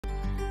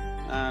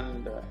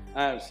And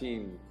I've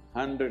seen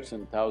hundreds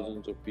and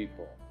thousands of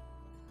people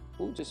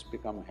who just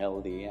become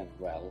healthy and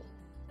well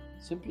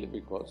simply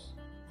because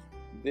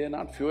they're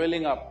not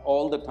fueling up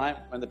all the time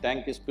when the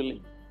tank is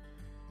filling.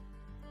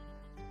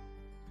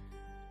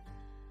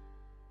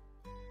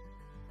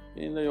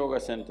 In the yoga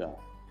center,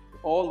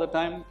 all the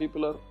time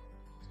people are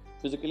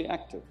physically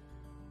active.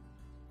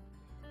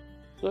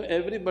 So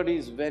everybody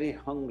is very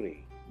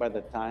hungry by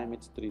the time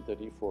it's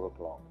 3:30, 4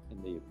 o'clock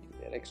in the evening,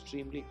 they're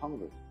extremely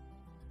hungry.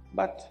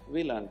 But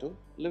we learn to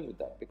live with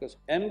that because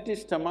empty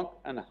stomach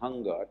and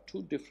hunger are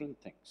two different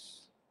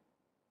things.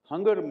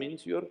 Hunger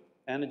means your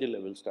energy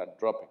levels start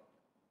dropping.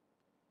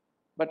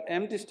 But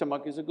empty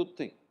stomach is a good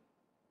thing.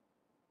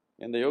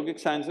 In the yogic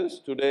sciences,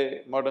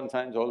 today modern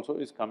science also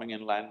is coming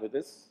in line with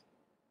this.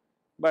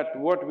 But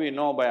what we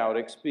know by our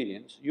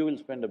experience, you will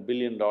spend $1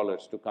 billion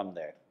to come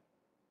there.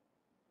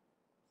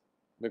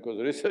 Because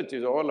research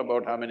is all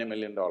about how many $1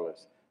 million,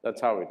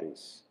 that's how it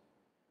is.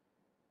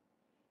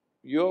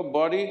 Your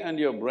body and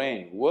your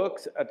brain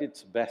works at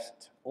its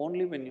best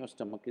only when your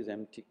stomach is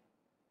empty.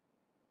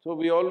 So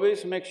we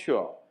always make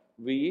sure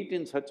we eat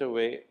in such a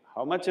way,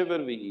 how much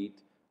ever we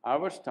eat,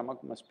 our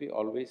stomach must be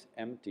always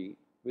empty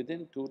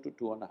within 2 to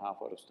 2.5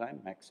 hours' time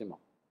maximum.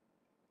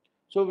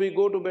 So we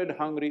go to bed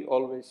hungry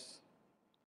always.